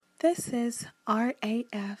This is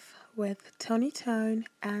RAF with Tony Tone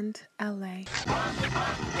and LA.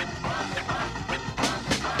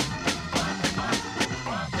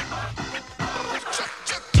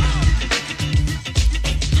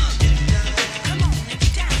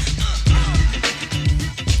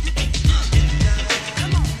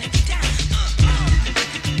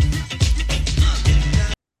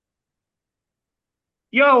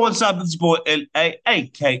 Yo, what's up? It's boy L.A,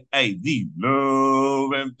 aka the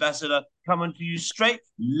Love Ambassador, coming to you straight,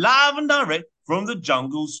 live and direct from the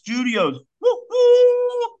Jungle Studios.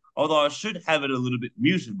 Woo-hoo! Although I should have it a little bit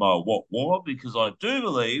muted by what, because I do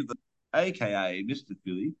believe that aka Mr.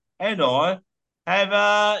 Philly and I have,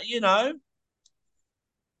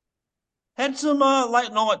 had some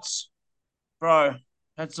late nights, bro.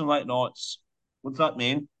 Had some late nights. What's up,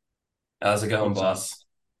 man? How's it going, What's up? boss?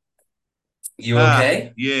 You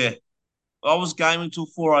okay? Yeah. I was gaming till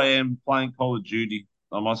 4 a.m. playing Call of Duty.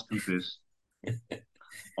 I must confess.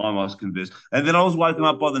 I must confess. And then I was woken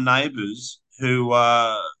up by the neighbors who've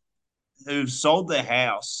sold their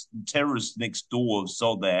house. The terrorists next door have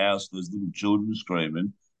sold their house. There's little children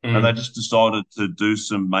screaming, and they Mm. just decided to do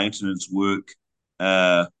some maintenance work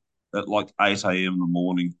uh, at like 8 a.m. in the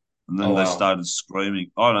morning. And Oh, then they wow. started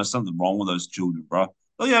screaming. Oh no, something wrong with those children, bro.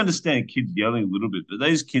 Oh, you understand kids yelling a little bit, but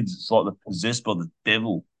these kids, it's like they're possessed by the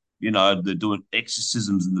devil. They're doing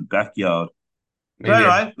exorcisms in the backyard. So Maybe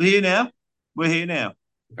anyway, we're here now. We're here now.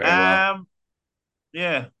 very well. Um,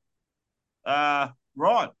 yeah.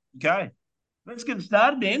 Right. Okay. Let's get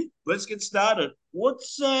started, then. Let's get started.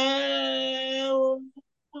 What's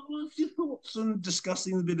your thoughts on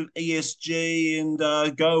discussing a bit of ESG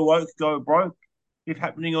and go woke, go broke, if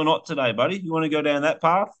happening or not today, buddy? You want to go down that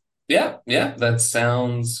path? Yeah, that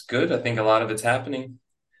sounds good. I think a lot of it's happening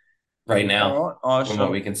right All now right. I from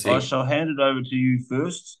what we shall can I see. shall hand it over to you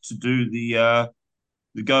first to do the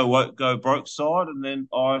go woke, go broke side, and then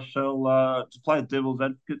I shall to play devil's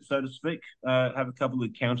advocate, so to speak, have a couple of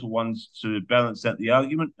counter ones to balance out the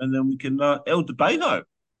argument, and then we can el debato. All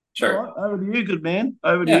Sure. right, over to you, good man.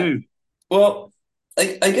 Over to Yeah. you. Well,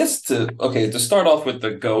 I guess to start off with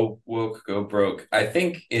the go woke, go broke, I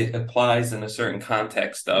think it applies in a certain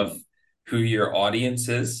context of who your audience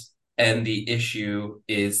is. And the issue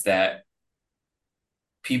is that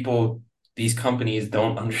people, these companies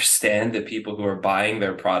don't understand the people who are buying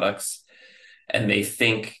their products, and they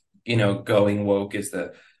think, going woke is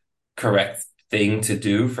the correct thing to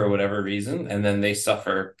do for whatever reason, and then they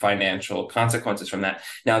suffer financial consequences from that.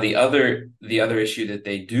 Now the other issue that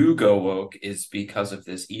they do go woke is because of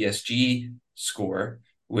this ESG score,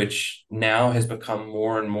 which now has become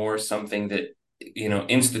more and more something that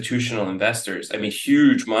institutional investors, I mean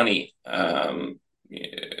huge money,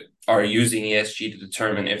 are using ESG to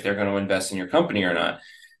determine if they're going to invest in your company or not.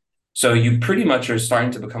 So you pretty much are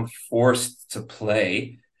starting to become forced to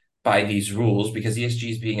play by these rules because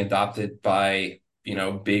ESG is being adopted by,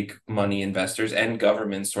 big money investors and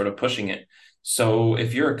governments sort of pushing it. So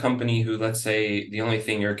if you're a company who, let's say, the only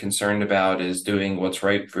thing you're concerned about is doing what's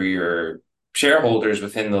right for your shareholders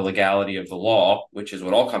within the legality of the law, which is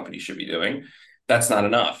what all companies should be doing, that's not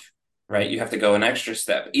enough, right? You have to go an extra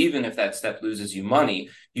step. Even if that step loses you money,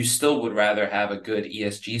 you still would rather have a good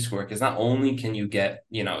ESG score because not only can you get,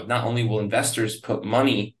 not only will investors put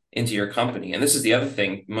money into your company, and this is the other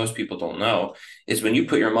thing most people don't know, is when you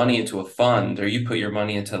put your money into a fund or you put your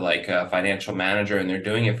money into like a financial manager and they're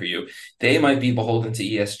doing it for you, they might be beholden to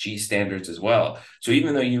ESG standards as well. So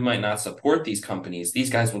even though you might not support these companies, these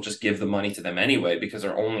guys will just give the money to them anyway because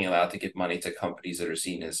they're only allowed to give money to companies that are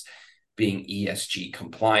seen as being ESG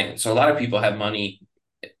compliant. So a lot of people have money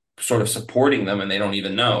sort of supporting them and they don't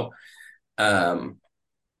even know. Um,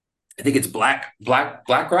 I think it's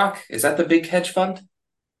BlackRock. Is that the big hedge fund?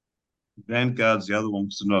 Vanguard's the other one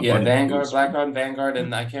because they're not Yeah, bloody Vanguard, close, man. Vanguard,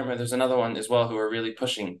 and I can't remember. There's another one as well who are really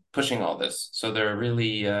pushing all this. So they're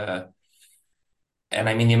really, and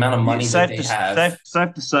I mean the amount of Yeah, money that they have.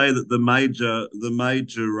 safe to say that the major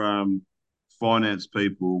finance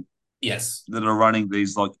people Yes, that are running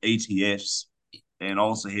these like ETFs and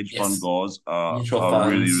also hedge fund yes, guys mutual are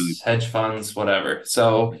really really funds, hedge funds, whatever.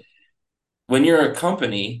 So when you're a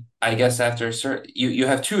company, I guess after a certain, you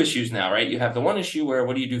have two issues now, right? You have the one issue where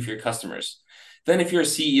what do you do for your customers? Then if you're a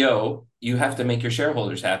CEO, you have to make your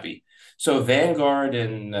shareholders happy. So Vanguard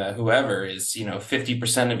and whoever is,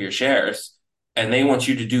 50% of your shares, and they want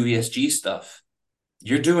you to do ESG stuff.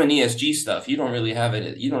 You're doing ESG stuff. You don't really have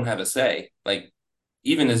it. You don't have a say. Like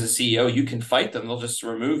even as a CEO, you can fight them. They'll just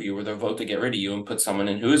remove you or they'll vote to get rid of you and put someone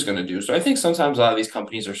in who is going to do. So I think sometimes a lot of these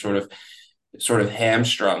companies are sort of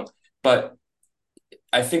hamstrung. But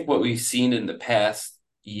I think what we've seen in the past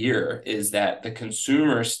year is that the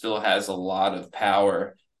consumer still has a lot of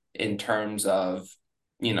power in terms of,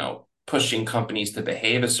 pushing companies to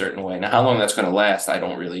behave a certain way. Now, how long that's going to last, I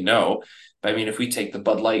don't really know. But I mean, if we take the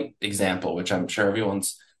Bud Light example, which I'm sure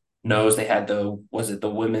everyone's knows, they had was it the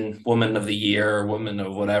woman of the year or woman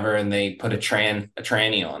of whatever, and they put a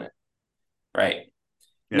tranny on it, right?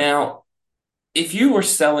 Yeah. Now, if you were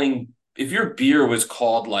selling, if your beer was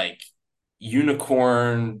called like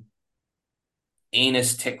unicorn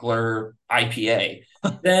anus tickler IPA,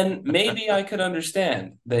 then maybe I could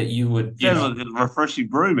understand that you would, Sounds like a refreshing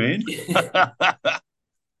brew, man.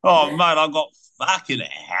 Oh, mate, I got fucking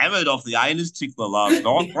hammered off the anus tickler last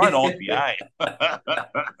night. Great IPA.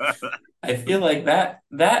 I feel like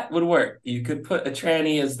that would work. You could put a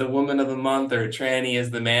tranny as the woman of the month or a tranny as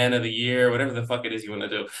the man of the year, whatever the fuck it is you want to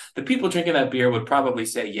do. The people drinking that beer would probably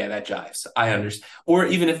say, "Yeah, that jives. I understand." Or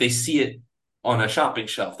even if they see it on a shopping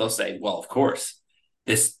shelf, they'll say, "Well, of course,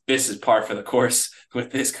 this is par for the course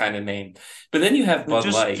with this kind of name." But then you have But Bud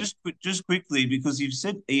just Light. just just quickly, because you've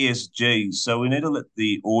said ESG, so we need to let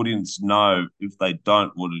the audience know if they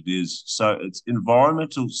don't what it is. So it's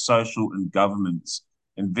environmental, social, and governance.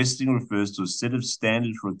 Investing refers to a set of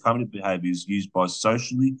standards for company behaviors used by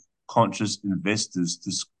socially conscious investors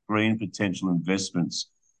to screen potential investments.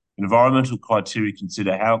 Environmental criteria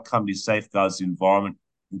consider how a company safeguards the environment,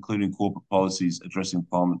 including corporate policies addressing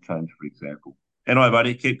climate change, for example. Anyway,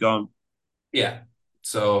 buddy, keep going. Yeah.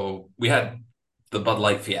 So we had the Bud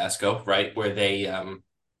Light fiasco, right? Where they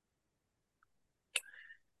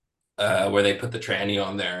put the tranny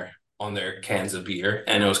on their cans of beer.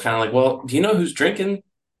 And it was kind of like, well, do you know who's drinking?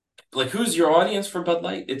 Like, who's your audience for Bud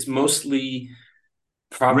Light? It's mostly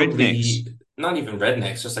Rednecks. probably not even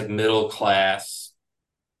rednecks, just like middle class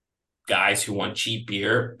guys who want cheap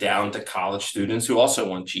beer down to college students who also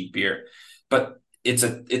want cheap beer. But it's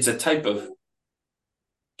a type of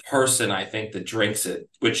person, I think, that drinks it,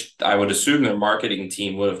 which I would assume their marketing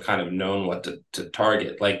team would have kind of known what to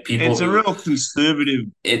target. Like people It's a who real conservative,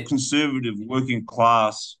 it conservative working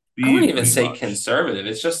class I beer, wouldn't even pretty say much. conservative.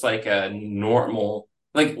 It's just like a normal,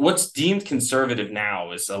 like what's deemed conservative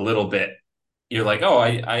now is a little bit. You're like, oh,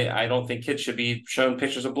 I don't think kids should be shown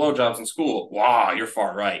pictures of blowjobs in school. Wow, you're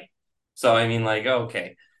far right. So I mean, like,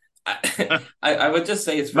 okay, I, I would just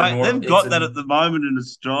say it's for Mate, norm. they've It's got a that at the moment in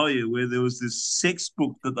Australia where there was this sex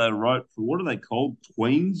book that they wrote for what are they called?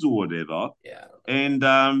 Tweens or whatever. yeah,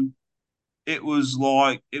 And it was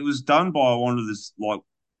like it was done by one of this like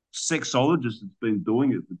sexologist that's been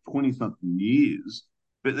doing it for 20 something years.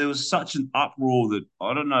 But there was such an uproar that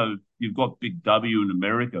I don't know, you've got Big W in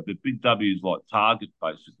America, but Big W is like Target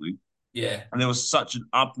basically. yeah, And there was such an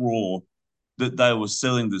uproar that they were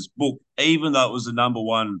selling this book, even though it was the number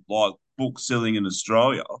one like book selling in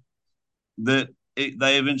Australia, that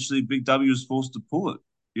they eventually Big W was forced to pull it,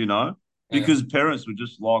 you know, yeah, because parents were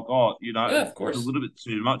just like, oh, yeah. Of it's a course. little bit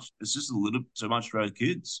too much. It's just a little too much for our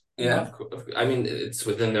kids, you Yeah, know. of course. I mean, it's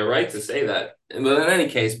within their right to say that. But in any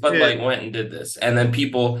case, Bud Yeah, Light went and did this. And then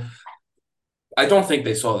people, I don't think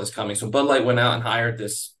they saw this coming. So Bud Light went out and hired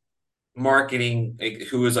this marketing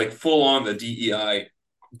who was like full on the DEI,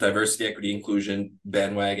 diversity, equity, inclusion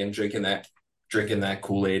bandwagon, drinking that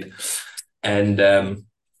Kool-Aid. And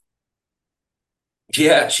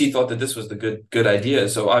yeah, she thought that this was the good idea.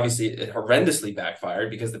 So obviously it horrendously backfired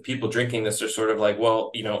because the people drinking this are sort of like,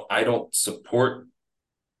 well, I don't support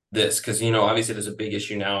this because obviously there's a big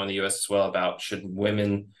issue now in the US as well about should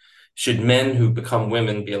men who become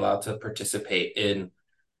women be allowed to participate in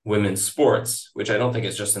women's sports, which I don't think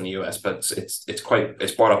is just in the US, but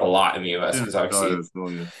it's brought up a lot in the US in because obviously Australia it's as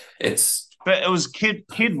well, yeah. it's But it was Kid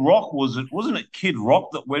Rock, was it? Wasn't it Kid Rock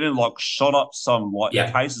that went and like shot up some like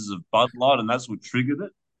yeah. cases of Bud Light, and that's what triggered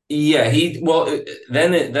it? Yeah,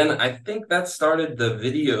 then I think that started the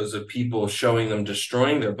videos of people showing them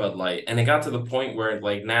destroying their Bud Light, and it got to the point where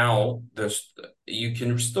like now you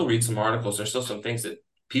can still read some articles. There's still some things that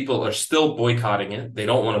people are still boycotting it. They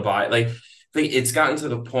don't want to buy it. Like it's gotten to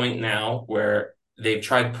the point now where they've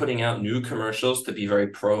tried putting out new commercials to be very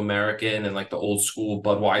pro-American and like the old school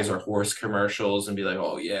Budweiser horse commercials and be like,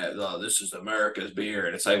 oh yeah, no, this is America's beer,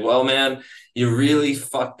 and it's like, well, man, you really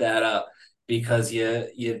fucked that up because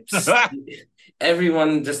you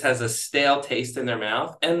everyone just has a stale taste in their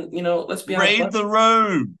mouth. And let's be honest, Read the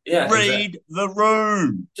room. yeah, exactly. Read the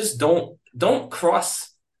room. Just don't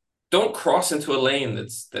cross into a lane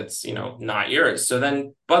that's not yours. So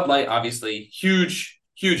then Bud Light, obviously, huge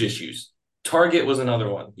issues. Target was another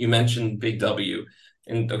one. You mentioned Big W.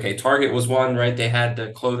 And okay, Target was one, right? They had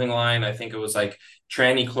the clothing line. I think it was like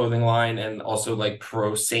tranny clothing line and also like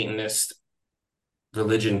pro Satanist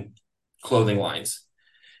religion clothing lines.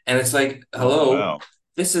 And it's like, Oh hello, wow.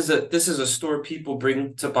 this is a store people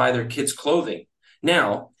bring to buy their kids' clothing.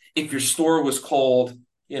 Now, if your store was called,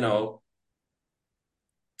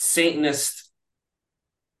 Satanist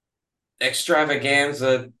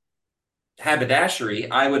extravaganza haberdashery,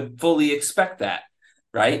 I would fully expect that,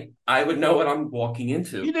 right? I would know what I'm walking You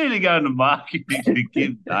into. need to go into marketing to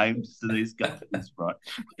give names to these guys, right?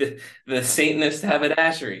 The Satanist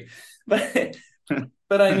haberdashery. But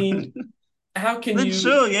but I mean, how can Then you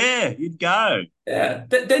sure, yeah, you'd go. yeah,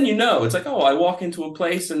 then it's like, oh, I walk into a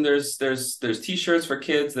place and there's t-shirts for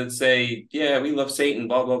kids that say, yeah, we love Satan,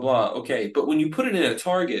 blah blah blah. Okay, but when you put it in a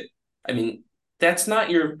Target, I mean, that's not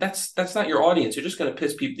your audience. You're just going to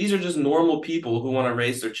piss people. These are just normal people who want to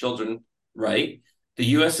raise their children right. The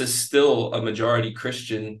US is still a majority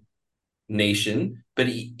Christian nation, but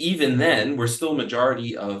even then, we're still a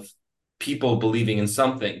majority of people believing in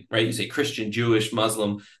something, right? You say Christian, Jewish,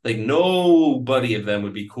 Muslim, like nobody of them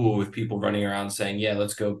would be cool with people running around saying, "Yeah,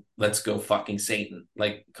 let's go, fucking Satan."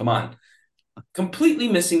 Like, come on, completely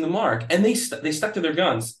missing the mark, and they stuck to their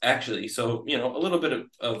guns actually. So a little bit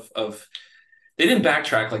of they didn't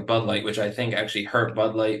backtrack like Bud Light, which I think actually hurt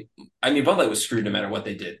Bud Light. I mean, Bud Light was screwed no matter what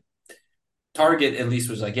they did. Target at least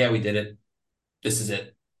was like, "Yeah, we did it. This is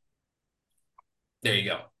it. There you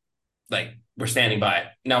go." Like, we're standing by it.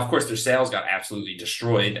 Now, of course, their sales got absolutely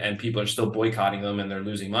destroyed and people are still boycotting them and they're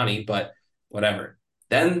losing money, but whatever.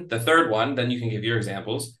 Then the third one, then you can give your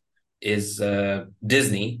examples, is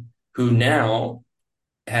Disney, who now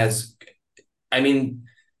has, I mean,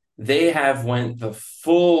 they have went the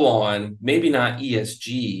full on, maybe not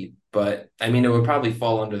ESG, but I mean, it would probably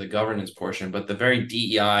fall under the governance portion, but the very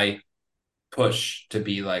DEI push to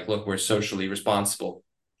be like, look, we're socially responsible.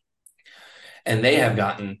 And they have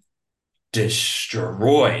gotten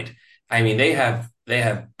destroyed. I mean, they have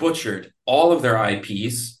butchered all of their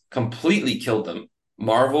IPs, completely killed them.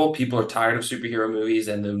 Marvel, people are tired of superhero movies,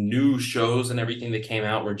 and the new shows and everything that came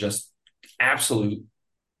out were just absolute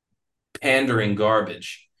pandering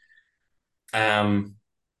garbage. Um,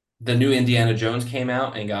 the new Indiana Jones came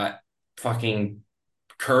out and got fucking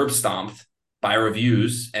curb stomped by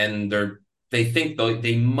reviews, and they think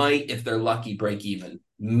they might, if they're lucky, break even.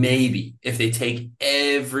 Maybe if they take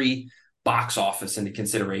every box office into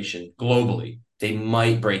consideration globally, they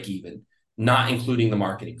might break even, not including the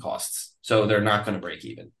marketing costs. So they're not going to break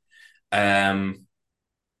even. Um,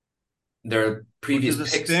 their Which previous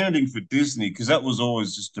is picks, astounding for Disney because that was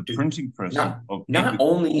always just a printing press not of not every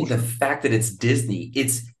only the proportion. fact that it's Disney,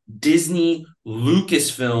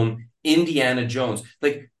 Lucasfilm, Indiana Jones.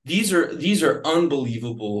 Like, these are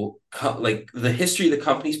unbelievable. Like, the history of the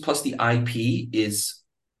companies plus the IP is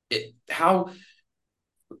it, how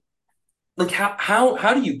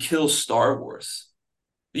do you kill Star Wars?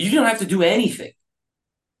 You don't have to do anything.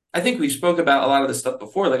 I think we spoke about a lot of this stuff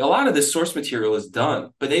before. Like, a lot of this source material is done,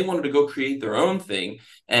 but they wanted to go create their own thing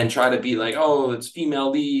and try to be like, oh, it's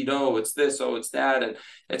female lead, oh, it's this, oh, it's that. And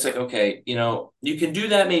it's like, okay, you can do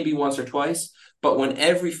that maybe once or twice, but when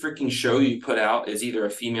every freaking show you put out is either a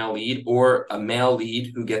female lead or a male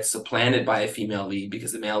lead who gets supplanted by a female lead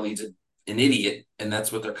because the male lead's an idiot and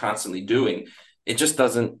that's what they're constantly doing, it just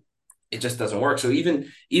doesn't it just doesn't work. So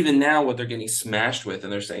even now, what they're getting smashed with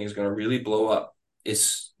and they're saying is going to really blow up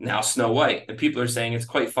is now Snow White. And people are saying it's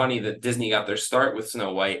quite funny that Disney got their start with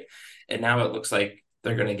Snow White, and now it looks like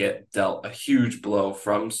they're going to get dealt a huge blow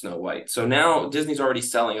from Snow White. So now Disney's already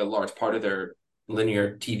selling a large part of their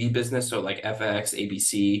linear TV business. So like FX,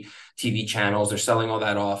 ABC, TV channels, they're selling all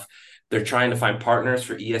that off. They're trying to find partners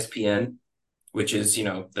for ESPN, which is,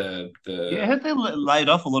 Yeah, had they laid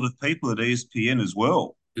off a lot of people at ESPN as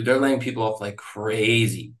well? they're laying people off like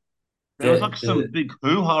crazy. There was like The some big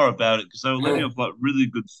hoo-ha about it because they were letting off like really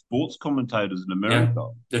good sports commentators in Yeah, America.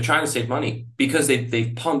 they're trying to save money because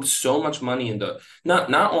they've pumped so much money into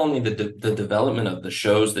not only the development of the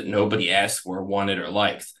shows that nobody asked for, wanted, or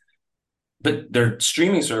liked, but their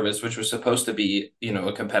streaming service, which was supposed to be,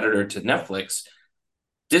 a competitor to Netflix.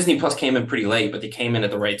 Disney Plus came in pretty late, but they came in at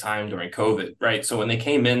the right time during COVID, right? So when they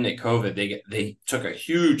came in at COVID, they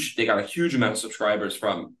got a huge amount of subscribers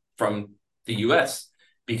from the US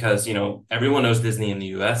because everyone knows Disney in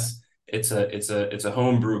the US. It's a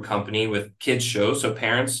homebrew company with kids shows. So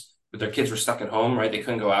parents with their kids were stuck at home, right? They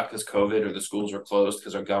couldn't go out because COVID or the schools were closed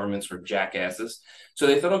because our governments were jackasses. So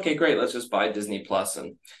they thought, okay, great, let's just buy Disney Plus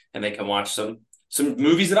and they can watch some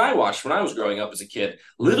movies that I watched when I was growing up as a kid.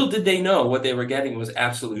 Little did they know what they were getting was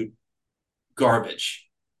absolute garbage.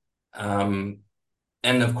 Um,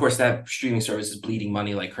 and of course, that streaming service is bleeding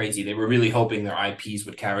money like crazy. They were really hoping their IPs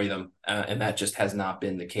would carry them, and that just has not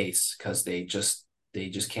been the case because they just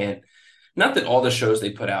can't. Not that all the shows they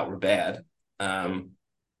put out were bad,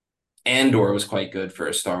 Andor was quite good for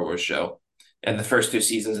a Star Wars show, and the first two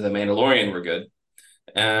seasons of The Mandalorian were good.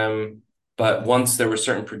 Um, but once there were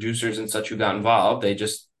certain producers and such who got involved, they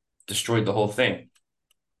just destroyed the whole thing.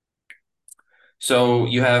 So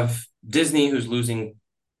you have Disney, who's losing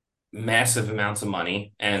massive amounts of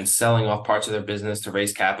money and selling off parts of their business to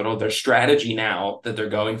raise capital. Their strategy now that they're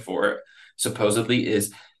going for supposedly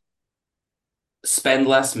is spend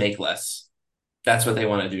less, make less. That's what they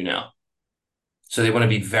want to do now. So they want to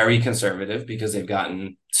be very conservative because they've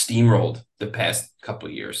gotten steamrolled the past couple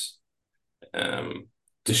of years,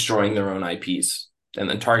 destroying their own IPs. And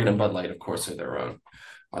then Target and Bud Light, of course, are their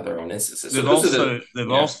own instances. So They've those are the also they've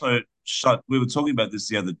yeah. also shut. We were talking about this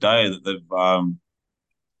the other day that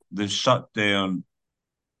they've shut down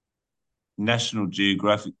National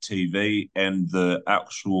Geographic TV and the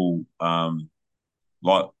actual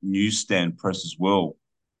like newsstand press as well,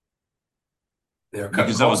 They're cutting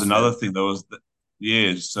because that was costs another then. thing.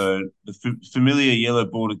 Yeah. So the familiar yellow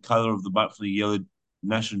bordered color of the monthly yellow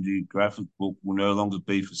National Geographic book will no longer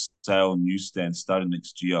be for sale on newsstands starting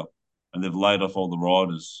next year, and they've laid off all the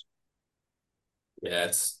writers.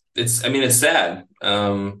 Yeah, it's I mean it's sad.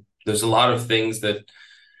 There's a lot of things that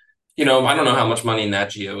I don't know how much money Nat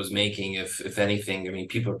Geo is making, if anything. I mean,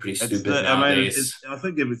 people are pretty It's stupid the, I mean, nowadays. I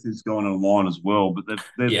think everything's going online as well, but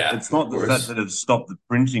Yeah, it's of not the fact course. that they've stopped the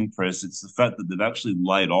printing press; it's the fact that they've actually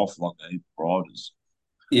laid off like a heap of writers.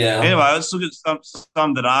 Yeah. Anyway, let's look at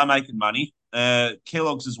some that are making money.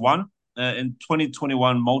 Kellogg's is one. In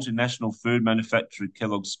 2021, multinational food manufacturer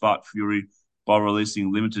Kellogg's sparked fury by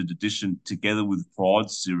releasing limited edition Together with Pride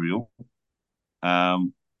cereal,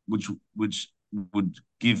 um, which would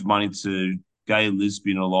give money to Gay and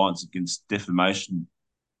Lesbian Alliance Against Defamation.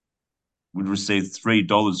 Would receive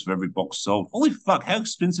 $3 for every box sold. Holy fuck! How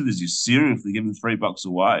expensive is your cereal if they're giving $3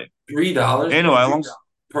 away? $3 Anyway,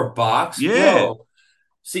 per box? yeah. Bro.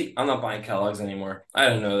 See, I'm not buying Kellogg's anymore. I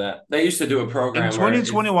didn't know that. They used to do a In program where if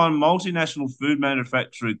 2021, multinational food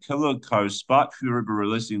manufacturer Kellogg Co. sparked fury by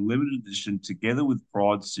releasing limited edition Together with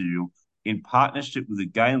Pride cereal in partnership with the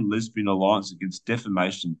Gay and Lesbian Alliance Against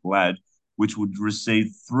Defamation GLAD, which would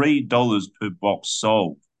receive $3 per box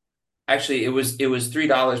sold. actually it was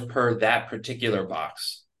 $3 per that particular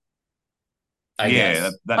box. I Yeah,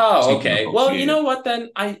 guess. that Oh, particular okay. box. Well, you Yeah. know what then?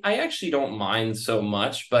 I actually don't mind so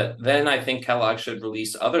much, but then I think Kellogg should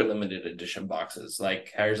release other limited edition boxes.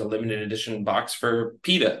 Like here's a limited edition box for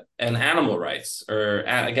PETA and animal rights or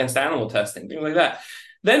against animal testing, things like that.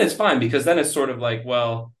 Then it's fine because then it's sort of like,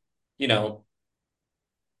 well, you know,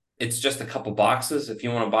 it's just a couple boxes. If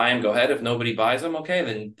you want to buy them, go ahead. If nobody buys them,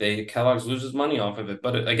 okay, then Kellogg's loses money off of it.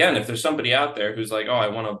 But again, if there's somebody out there who's like, oh, I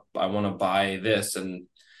want to buy this, and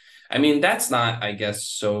I mean, that's not, I guess,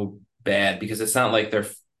 so bad because it's not like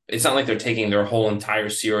they're taking their whole entire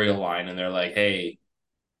cereal line and they're like, hey,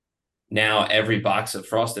 now every box of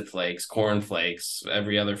Frosted Flakes, Corn Flakes,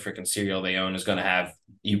 every other freaking cereal they own is going to have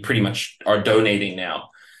you pretty much are donating now.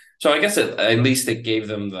 So I guess at least it gave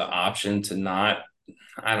them the option to not.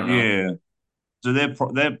 I don't know. Yeah. So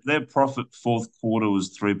their profit fourth quarter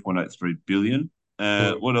was 3.83 billion.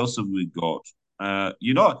 Hmm. What else have we got?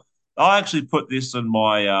 I actually put this on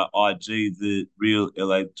my IG, the real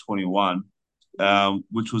LA 21,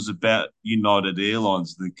 which was about United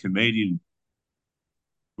Airlines. The comedian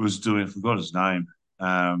was doing, I forgot his name.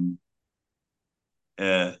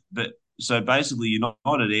 But so basically,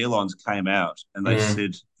 United Airlines came out and they Hmm.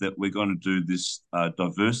 said that we're going to do this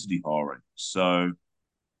diversity hiring. So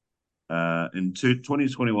in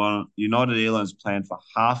 2021, United Airlines planned for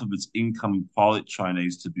half of its incoming pilot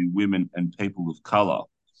trainees to be women and people of color.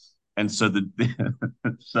 And so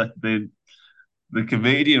so then the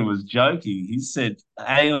comedian was joking. He said,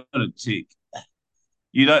 "Hang on a tick.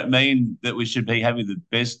 You don't mean that we should be having the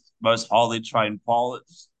best, most highly trained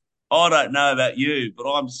pilots? I don't know about you, but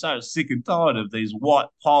I'm so sick and tired of these white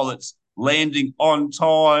pilots landing on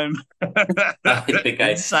time I think and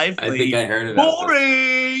I think safely. I heard about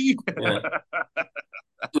this. Boring." Yeah.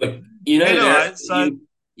 Look, United Air Anyway, so U,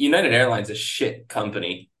 United Airlines is a shit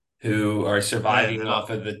company who are yeah, surviving they're off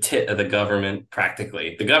not. of the tit of the government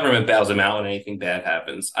practically. The government bails them out when anything bad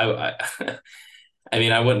happens. I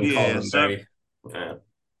mean, I wouldn't call Yeah, them very. Yeah.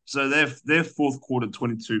 so their fourth quarter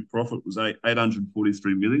 22 profit was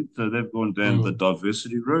 843 million. So they've gone down the Mm.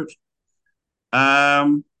 diversity route.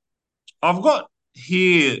 Um, I've got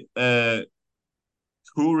here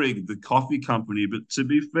Keurig, the coffee company, but to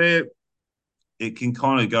be fair, it can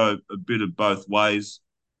kind of go a bit of both ways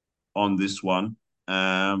on this one.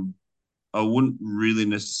 I wouldn't really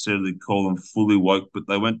necessarily call them fully woke, but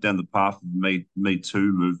they went down the path of the Me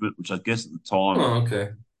Too movement, which I guess at the time Oh,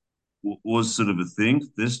 okay. was sort of a thing.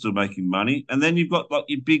 They're still making money, and then you've got like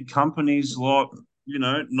your big companies like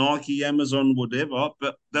Nike, Amazon, whatever.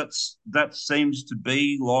 But that seems to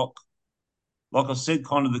be like I said,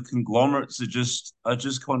 kind of the conglomerates are just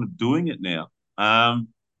kind of doing it now. Um,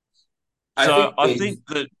 I so think I they think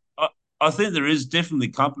that I think there is definitely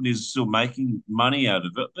companies still making money out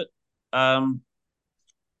of it, but um,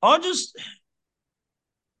 I just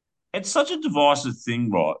it's such a divisive thing,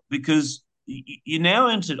 right? Because you now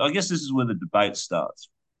entered. I guess this is where the debate starts.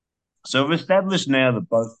 So we've established now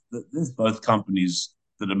that there's both companies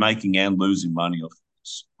that are making and losing money off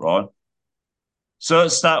this, right? So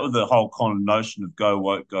let's start with the whole kind of notion of go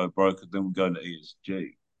woke, go broke, and then we'll go to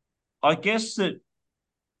ESG. I guess that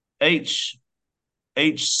each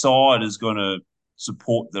each side is going to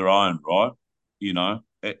support their own, right?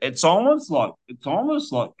 It's almost like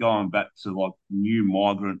going back to like new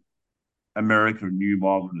migrant America and new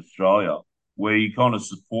migrant Australia, where you kind of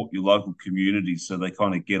support your local community so they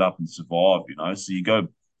kind of get up and survive. So you go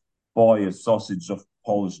buy your sausage off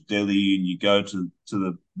Polish deli and you go to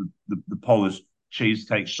the Polish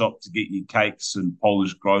cheesecake shop to get your cakes and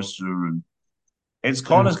Polish grocer, and it's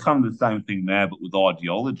kind of mm, come to the same thing now, but with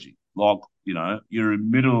ideology. Like, you're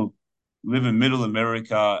live in middle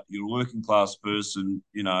America, you're a working class person,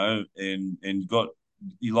 and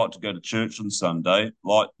you like to go to church on Sunday.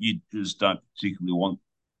 Like, you just don't particularly want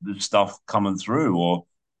the stuff coming through. Or,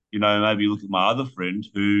 maybe you look at my other friend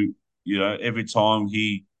who, every time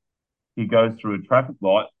he goes through a traffic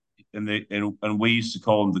light, and we used to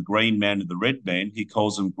call him the green man and the red man. He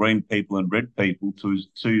calls them green people and red people to his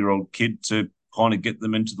 2-year-old kid to kind of get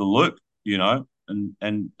them into the loop,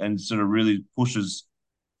 and sort of really pushes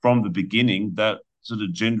from the beginning that sort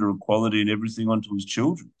of gender equality and everything onto his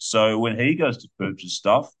children. So when he goes to purchase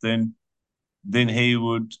stuff, then he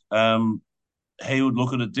would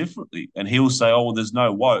look at it differently, and he'll say, "Oh, well, there's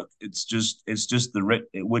no woke. It's just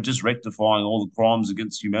we're just rectifying all the crimes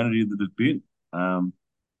against humanity that have been."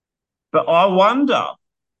 But I wonder,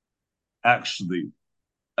 actually,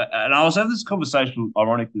 and I was having this conversation,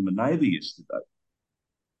 ironically, with my neighbour yesterday.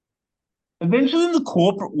 Eventually, in the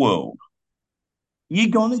corporate world, you're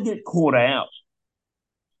going to get caught out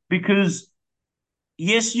because,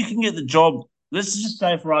 yes, you can get the job. Let's just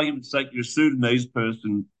say, for argument's sake, you're a Sudanese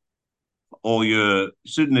person, or you're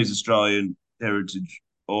Sudanese Australian heritage,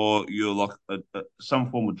 or you're like some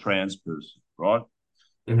form of trans person, right?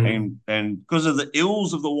 mhm. And because of the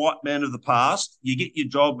ills of the white man of the past, you get your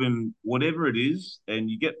job in whatever it is, and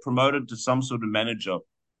you get promoted to some sort of manager,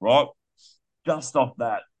 right? Just off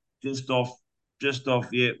that, just off, just off.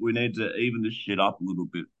 Yeah, we need to even this shit up a little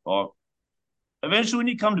bit, right? Eventually, when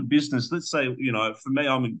you come to business, let's say, for me,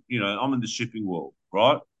 I'm in the shipping world,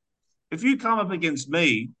 right? If you come up against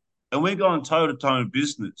me and we're going toe to toe in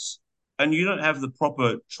business, and you don't have the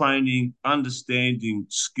proper training, understanding,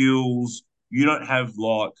 skills, you don't have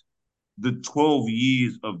like the 12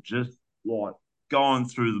 years of just like going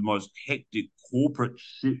through the most hectic corporate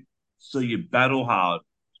shit, so you battle hard,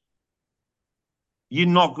 you're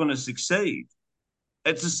not going to succeed.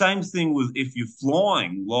 It's the same thing with if you're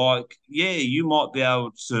flying. Like, yeah, you might be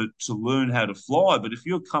able to learn how to fly, but if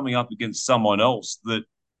you're coming up against someone else that,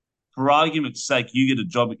 for argument's sake, you get a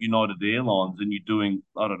job at United Airlines and you're doing,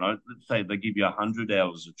 I don't know, let's say they give you 100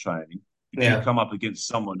 hours of training, but you Yeah. come up against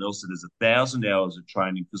someone else that has 1,000 hours of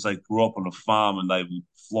training because they grew up on a farm and they were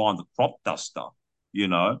flying the crop duster, you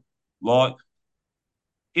know, like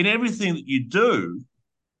in everything that you do,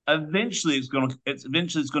 eventually it's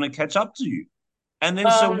gonna catch up to you. And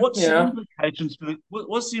then, so Yeah. what's the implications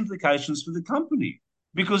for the company?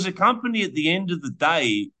 Because a company, at the end of the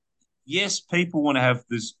day, yes, people want to have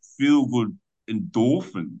this feel good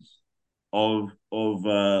endorphins of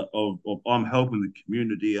I'm helping the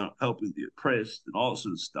community, I'm helping the oppressed, and all that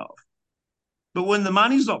sort of stuff. But when the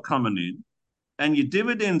money's not coming in, and your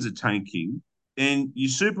dividends are tanking, and your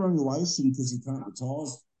superannuation because your current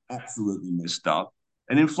retire's absolutely messed up,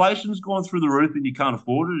 and inflation's gone through the roof, and you can't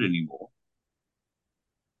afford it anymore.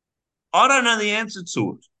 I don't know the answer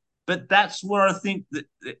to it, but that's where I think that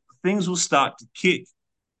things will start to kick.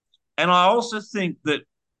 And I also think that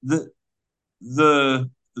the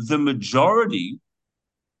the majority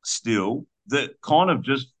still that kind of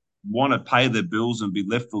just want to pay their bills and be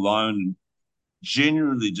left alone, and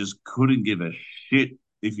genuinely just couldn't give a shit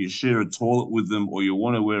if you share a toilet with them or you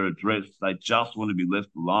want to wear a dress. They just want to be left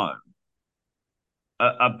alone.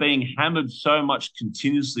 Are being hammered so much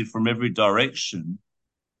continuously from every direction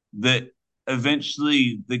that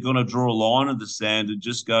eventually they're going to draw a line in the sand and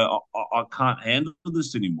just go, I can't handle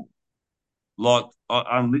this anymore. Like,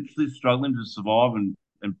 I'm literally struggling to survive, and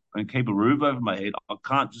and keep a roof over my head. I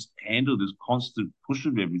can't just handle this constant push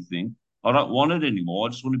of everything. I don't want it anymore.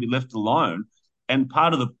 I just want to be left alone. And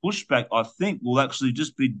part of the pushback, I think, will actually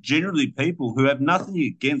just be generally people who have nothing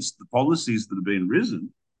against the policies that have been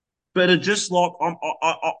risen, but are just like,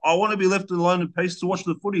 I want to be left alone in peace to watch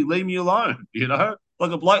the footy. Leave me alone, you know?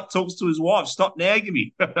 Like a bloke talks to his wife, stop nagging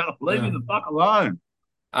me. Leave me Yeah. the fuck alone.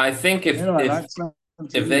 I think if Anyway, if that's up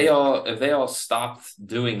to if you. they all stopped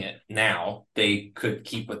doing it now, they could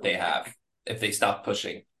keep what they have if they stop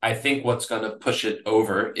pushing. I think what's going to push it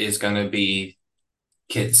over is going to be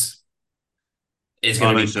kids. It's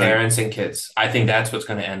going I to do be too. parents and kids. I think that's what's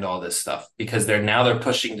going to end all this stuff because they're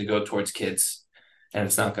pushing to go towards kids, and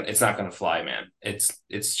it's not going to fly, man. It's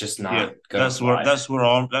just Yeah, not going to fly. that's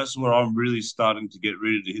where I'm really starting to get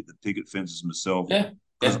ready to hit the picket fences myself Yeah,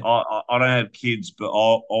 because yeah, I don't have kids, but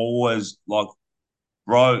I always like,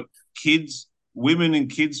 bro, kids, women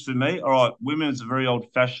and kids for me. All right, women is a very old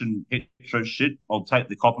fashioned hetero shit. I'll take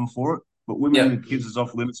the copping for it, but women yep, and kids is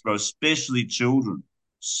off limits, bro. Especially children,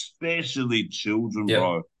 yep.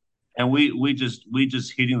 bro. And we just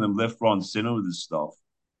hitting them left, right, and center with this stuff.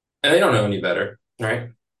 And they don't know any better, right?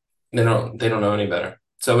 They don't know any better.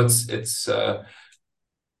 So it's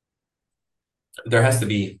there has to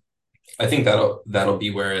be. I think that'll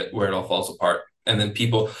be where it all falls apart. And then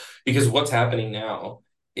people, because what's happening now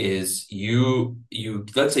is you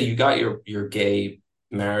let's say you got your gay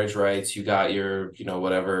marriage rights, you got your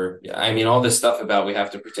whatever. I mean, all this stuff about we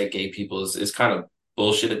have to protect gay people is kind of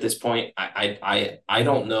bullshit at this point. I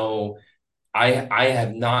don't know. I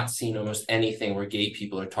have not seen almost anything where gay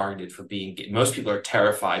people are targeted for being gay. Most people are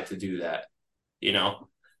terrified to do that, you know?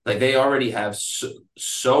 Like they already have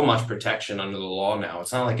so much protection under the law now.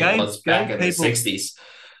 It's not like it was Gay back in the people, 60s.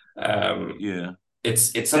 Um, yeah.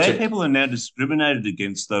 it's such Gay a people are now discriminated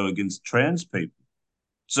against, though, against trans people.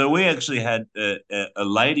 So we actually had a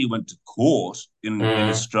lady went to court in mm,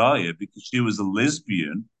 Australia because she was a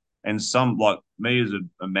lesbian, and some like me as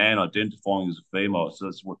a man identifying as a female, so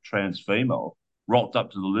that's what trans female rocked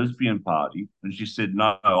up to the lesbian party, and she said,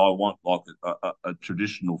 "No, I want like a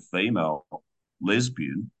traditional female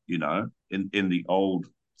lesbian, in the old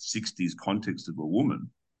 '60s context of a woman."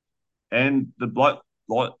 And the bloke,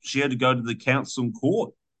 like, she had to go to the council and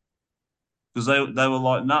court because they were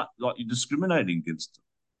like, "Nah, like you're discriminating against them."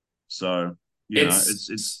 So,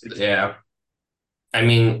 it's yeah. I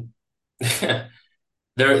mean,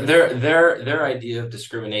 their idea of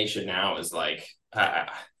discrimination now is like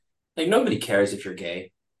nobody cares if you're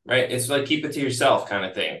gay, right? It's like keep it to yourself kind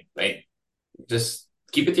of thing. Like just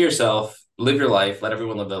keep it to yourself, live your life, let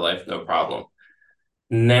everyone live their life, no problem.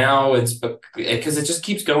 Now it's because it just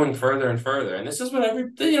keeps going further and further, and this is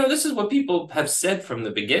what people have said from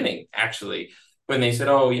the beginning, actually, when they said,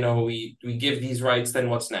 oh, we give these rights, then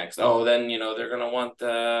what's next? Oh, then they're going to want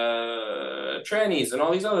trannies and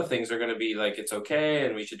all these other things are going to be like it's okay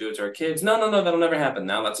and we should do it to our kids. No, no, no, that'll never happen.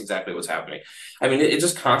 Now that's exactly what's happening. I mean, it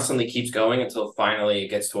just constantly keeps going until finally it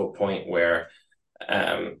gets to a point where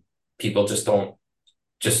um people just don't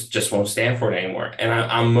just won't stand for it anymore. And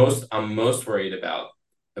I'm most worried about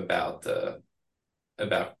the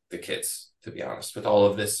about the kids, to be honest, with all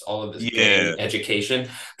of this yeah, gay education.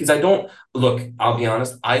 Because I don't look, I'll be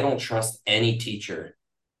honest, I don't trust any teacher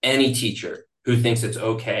who thinks it's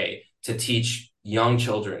okay to teach young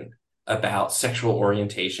children about sexual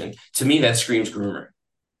orientation. To me, that screams groomer.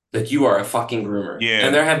 Like you are a fucking groomer. And yeah,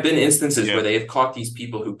 there have been instances where yeah. they have caught these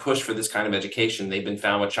people who push for this kind of education. They've been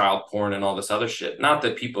found with child porn and all this other shit. Not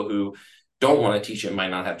that people who don't want to teach it might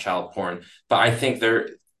not have child porn, but I think they're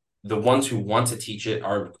the ones who want to teach it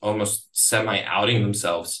are almost semi outing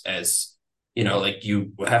themselves as, like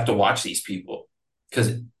you have to watch these people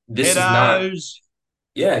because this is not, Kiddos.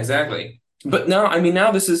 yeah, exactly. But now, I mean,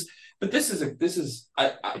 now this is, but this is,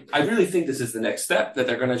 I really think this is the next step that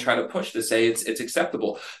they're going to try to push to say it's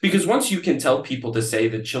acceptable. Because once you can tell people to say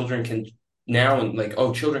that children can now and like,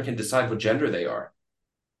 oh, children can decide what gender they are.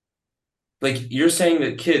 Like you're saying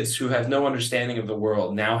that kids who have no understanding of the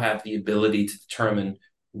world now have the ability to determine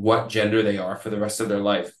what gender they are for the rest of their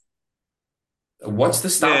life. What's to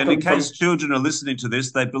Yeah, stop and in them case from? children are listening to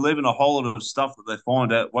this, they believe in a whole lot of stuff that they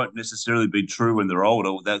find out won't necessarily be true when they're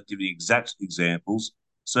older without giving exact examples.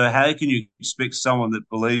 So how can you expect someone that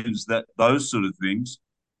believes that those sort of things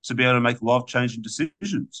to be able to make life-changing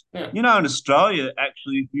decisions? Yeah, In Australia,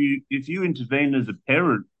 actually, if you intervene as a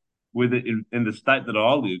parent with it in the state that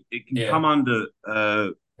I live, it can yeah, come under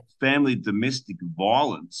family domestic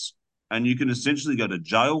violence, and you can essentially go to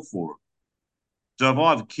jail for it. So if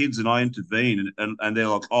I have kids and I intervene and they're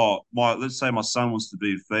like, oh, let's say my son wants to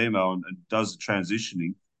be a female and does the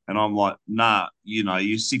transitioning, And I'm like, nah,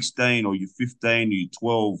 you're 16 or you're 15 or you're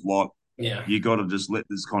 12, like, Yeah. you got to just let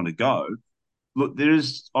this kind of go. Look, there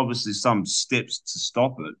is obviously some steps to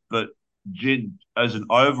stop it, but as an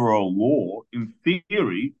overall law, in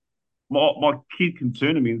theory, my kid can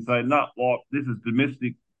turn to me and say, no, like, this is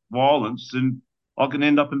domestic violence, and I can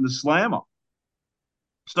end up in the slammer.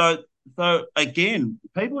 So, so again,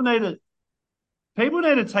 people need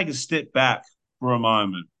to take a step back for a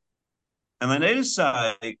moment, and they need to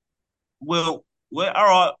say, well, we're all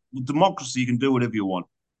right. With democracy, you can do whatever you want,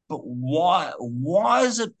 but why? Why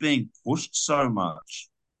is it being pushed so much?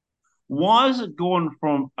 Why is it gone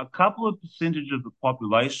from a couple of percentage of the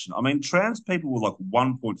population? I mean, trans people were like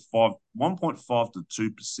 1.5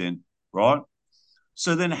 to 2%, right?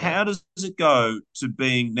 So then Yeah. how does it go to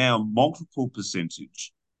being now multiple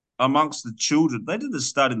percentage amongst the children? They did a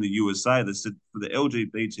study in the USA that said for the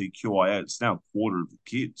LGBTQIA, it's now a quarter of the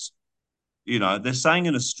kids. They're saying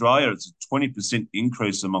in Australia it's a 20%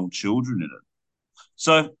 increase among children in it.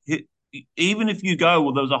 So even if you go,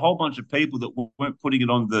 well, there was a whole bunch of people that weren't putting it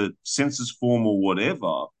on the census form or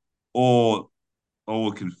whatever, or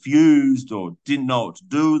were confused or didn't know what to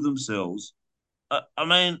do with themselves. I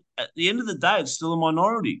mean, at the end of the day, it's still a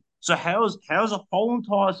minority. So how's a whole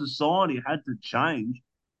entire society had to change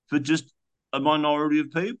for just a minority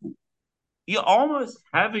of people? You're almost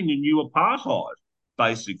having a new apartheid,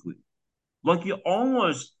 basically. Like you're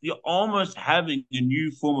almost having a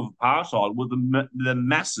new form of apartheid where the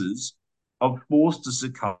masses are forced to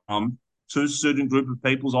succumb to a certain group of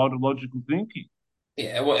people's ideological thinking.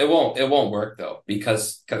 Yeah, it won't work though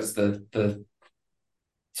because the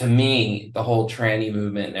to me the whole tranny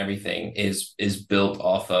movement and everything is built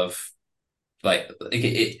off of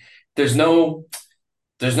there's no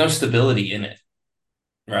stability in it,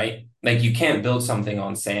 right? Like you can't build something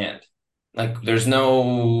on sand. Like there's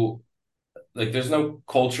no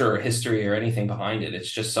culture or history or anything behind it.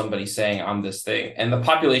 It's just somebody saying I'm this thing. And the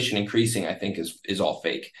population increasing, I think, is all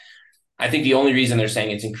fake. I think the only reason they're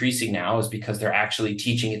saying it's increasing now is because they're actually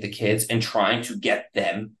teaching it to kids and trying to get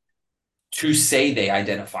them to say they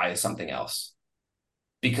identify as something else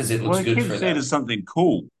because it Well, looks the good for kids see it them. as something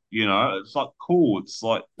cool. It's like cool. It's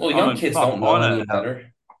like, Well, I young mean, kids fuck, don't know any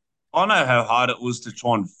better. I know how hard it was to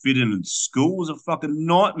try and fit in school. It was a fucking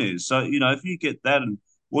nightmare. So, if you get that and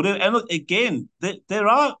whatever, and look, again,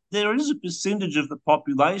 there is a percentage of the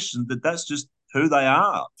population that's just who they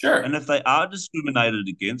are. And Sure, if they are discriminated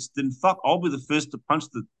against, then fuck, I'll be the first to punch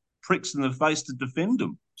the pricks in the face to defend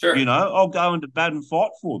them. sure. I'll go into bat and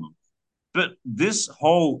fight for them. But the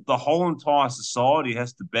whole entire society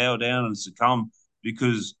has to bow down and succumb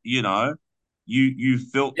because you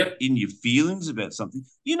felt Yep. in your feelings about something.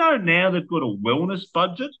 Now they've got a wellness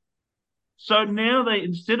budget, so now they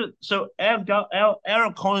instead of so our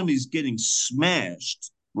economy is getting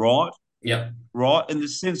smashed, right? Yep. Right, in the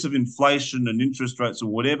sense of inflation and interest rates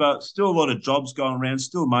and whatever. Still a lot of jobs going around,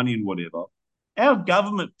 still money and whatever. Our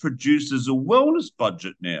government produces a wellness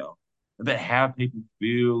budget now about how people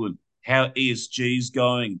feel and how ESG is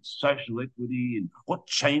going, social equity, and what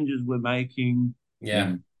changes we're making, Yeah.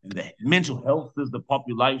 and the mental health of the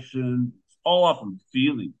population. It's all up in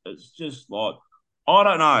feeling. It's just like, I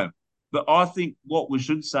don't know. But I think what we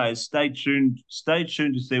should say is stay tuned. Stay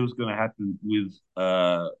tuned to see what's going to happen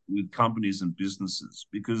with companies and businesses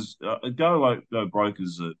because go broke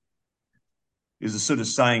is a sort of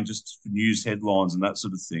saying just for news headlines and that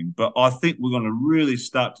sort of thing. But I think we're going to really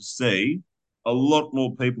start to see a lot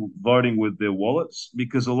more people voting with their wallets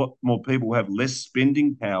because a lot more people have less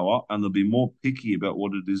spending power and they'll be more picky about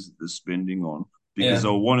what it is that they're spending on because Yeah.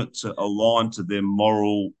 they'll want it to align to their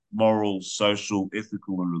moral, social,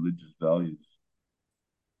 ethical, and religious values.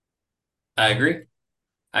 I agree.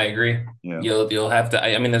 I agree. Yeah. You'll have to.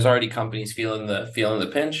 I mean, there's already companies feeling the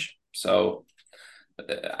pinch. So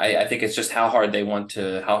I think it's just how hard they want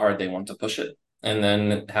to push it, and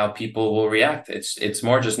then how people will react. It's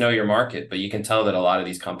more just know your market, but you can tell that a lot of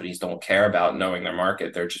these companies don't care about knowing their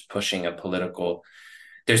market. They're just pushing a political.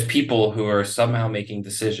 There's people who are somehow making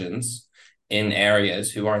decisions in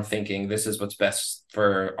areas who aren't thinking this is what's best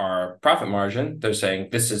for our profit margin. They're saying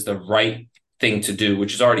this is the right thing to do,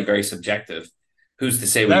 which is already very subjective. Who's to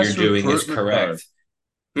say what you're That's doing is recruitment, though. correct?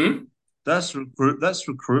 Hmm? That's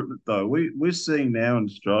recruitment, though. We're seeing now in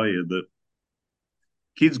Australia that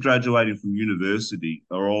kids graduating from university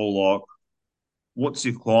are all like, "What's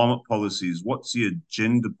your climate policies? What's your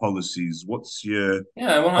gender policies? What's your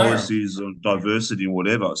Yeah, I won't hire them. policies on diversity and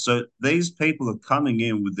whatever?" So these people are coming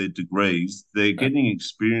in with their degrees, they're getting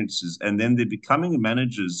experiences, and then they're becoming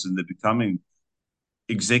managers and they're becoming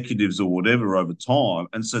executives or whatever over time,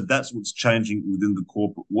 and so that's what's changing within the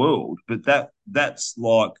corporate world. But that's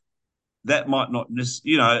like that might not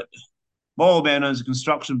necessarily, my old man owns a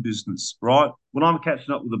construction business, right? When I'm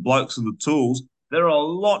catching up with the blokes and the tools, they're a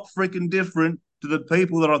lot freaking different to the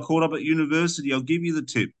people that I caught up at university. I'll give you the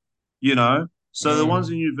tip, you know. So the ones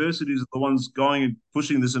in Mm. universities are the ones going and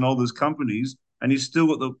pushing this in all those companies, and you've still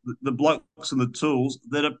got the blokes and the tools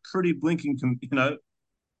that are pretty blinking,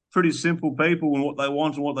 pretty simple people and what they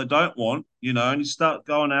want and what they don't want, and you start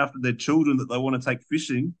going after their children that they want to take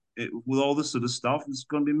fishing with all this sort of stuff, it's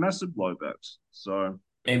going to be massive blowbacks. So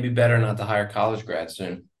Maybe better not to hire college grads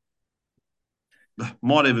soon.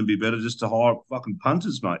 might even be better just to hire fucking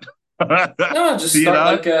punters, mate. No, just you start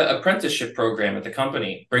know? like a apprenticeship program at the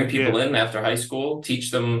company. Bring Yeah. people in after high school,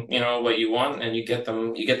 teach them, what you want, and you get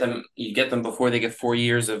them before they get 4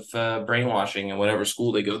 years of brainwashing in whatever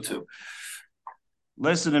school they go to.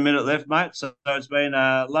 Less than a minute left, mate. So it's been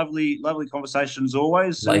a lovely, lovely conversation as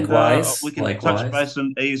always. And we Likewise, can touch likewise. base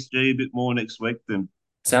on ESG a bit more next week then.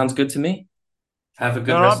 Sounds good to me. Have a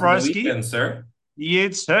good All right, rest of the broski. weekend, sir. You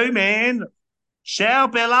too, man. Ciao,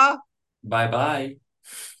 Bella. Bye bye.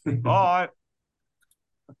 Bye.